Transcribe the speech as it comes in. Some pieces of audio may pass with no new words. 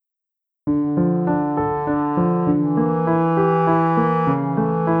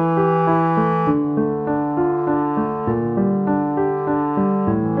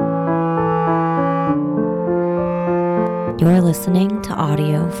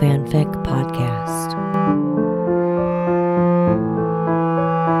Fanfic Podcast.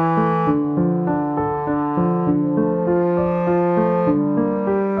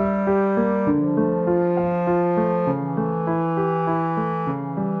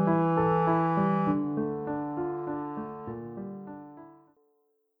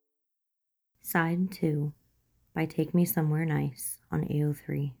 Side 2 by Take Me Somewhere Nice on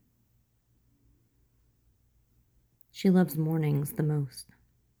AO3. She loves mornings the most.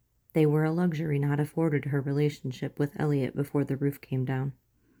 They were a luxury not afforded her relationship with Elliot before the roof came down,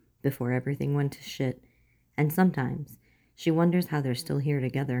 before everything went to shit, and sometimes she wonders how they're still here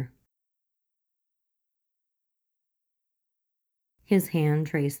together. His hand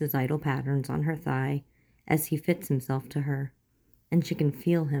traces idle patterns on her thigh as he fits himself to her, and she can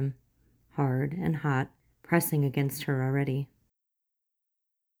feel him, hard and hot, pressing against her already.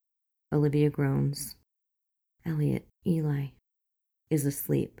 Olivia groans. Elliot, Eli, is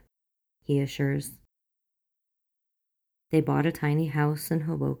asleep, he assures. They bought a tiny house in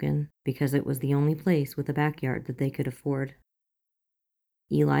Hoboken because it was the only place with a backyard that they could afford.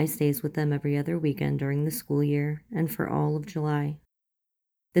 Eli stays with them every other weekend during the school year and for all of July.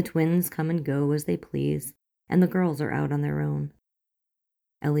 The twins come and go as they please, and the girls are out on their own.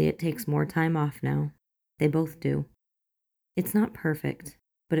 Elliot takes more time off now. They both do. It's not perfect,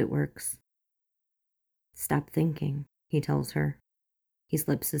 but it works. Stop thinking, he tells her. He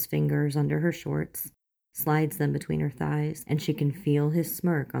slips his fingers under her shorts, slides them between her thighs, and she can feel his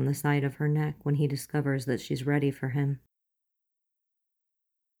smirk on the side of her neck when he discovers that she's ready for him.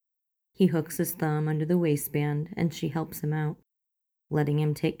 He hooks his thumb under the waistband and she helps him out, letting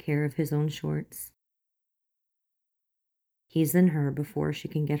him take care of his own shorts. He's in her before she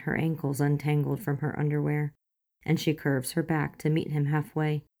can get her ankles untangled from her underwear, and she curves her back to meet him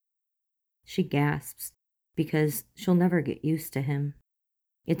halfway. She gasps, because she'll never get used to him.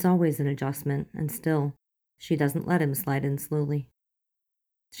 It's always an adjustment, and still, she doesn't let him slide in slowly.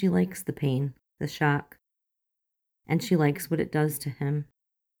 She likes the pain, the shock, and she likes what it does to him.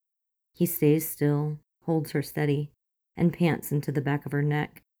 He stays still, holds her steady, and pants into the back of her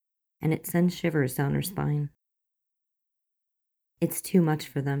neck, and it sends shivers down her spine. It's too much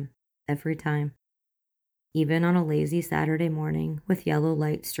for them, every time. Even on a lazy Saturday morning with yellow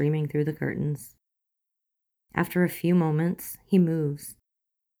light streaming through the curtains. After a few moments, he moves.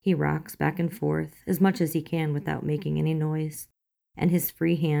 He rocks back and forth as much as he can without making any noise, and his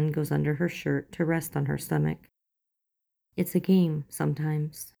free hand goes under her shirt to rest on her stomach. It's a game,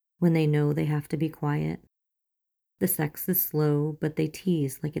 sometimes, when they know they have to be quiet. The sex is slow, but they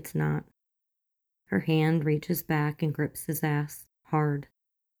tease like it's not. Her hand reaches back and grips his ass, hard.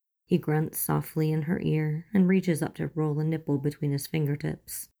 He grunts softly in her ear and reaches up to roll a nipple between his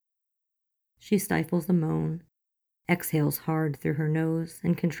fingertips. She stifles a moan, exhales hard through her nose,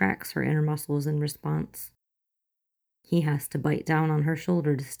 and contracts her inner muscles in response. He has to bite down on her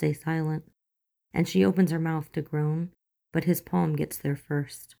shoulder to stay silent, and she opens her mouth to groan, but his palm gets there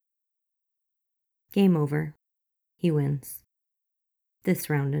first. Game over. He wins. This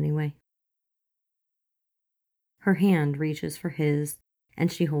round, anyway. Her hand reaches for his, and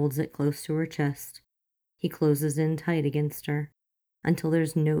she holds it close to her chest. He closes in tight against her, until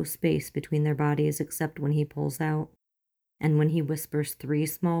there's no space between their bodies except when he pulls out, and when he whispers 3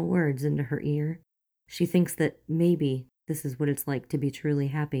 small words into her ear, she thinks that maybe this is what it's like to be truly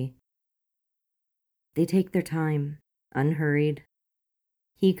happy. They take their time, unhurried.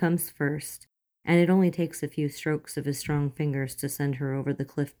 He comes first, and it only takes a few strokes of his strong fingers to send her over the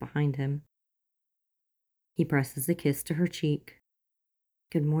cliff behind him. He presses a kiss to her cheek.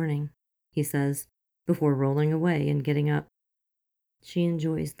 "Good morning," he says, before rolling away and getting up. She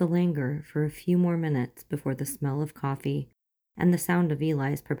enjoys the languor for a few more minutes before the smell of coffee and the sound of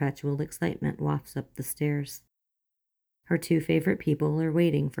Eli's perpetual excitement wafts up the stairs. Her 2 favorite people are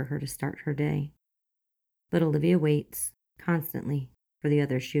waiting for her to start her day. But Olivia waits, constantly, for the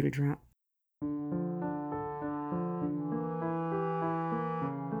other shoe to drop.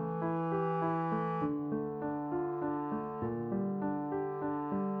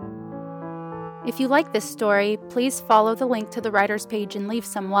 If you like this story, please follow the link to the writer's page and leave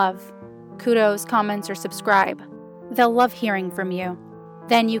some love. Kudos, comments, or subscribe. They'll love hearing from you.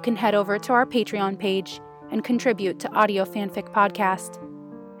 Then you can head over to our Patreon page and contribute to Audio Fanfic Podcast.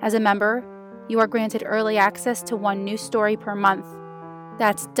 As a member, you are granted early access to 1 new story per month.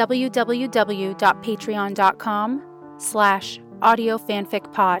 That's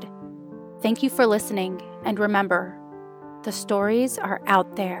www.patreon.com/audiofanficpod. Thank you for listening, and remember, the stories are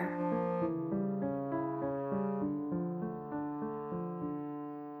out there.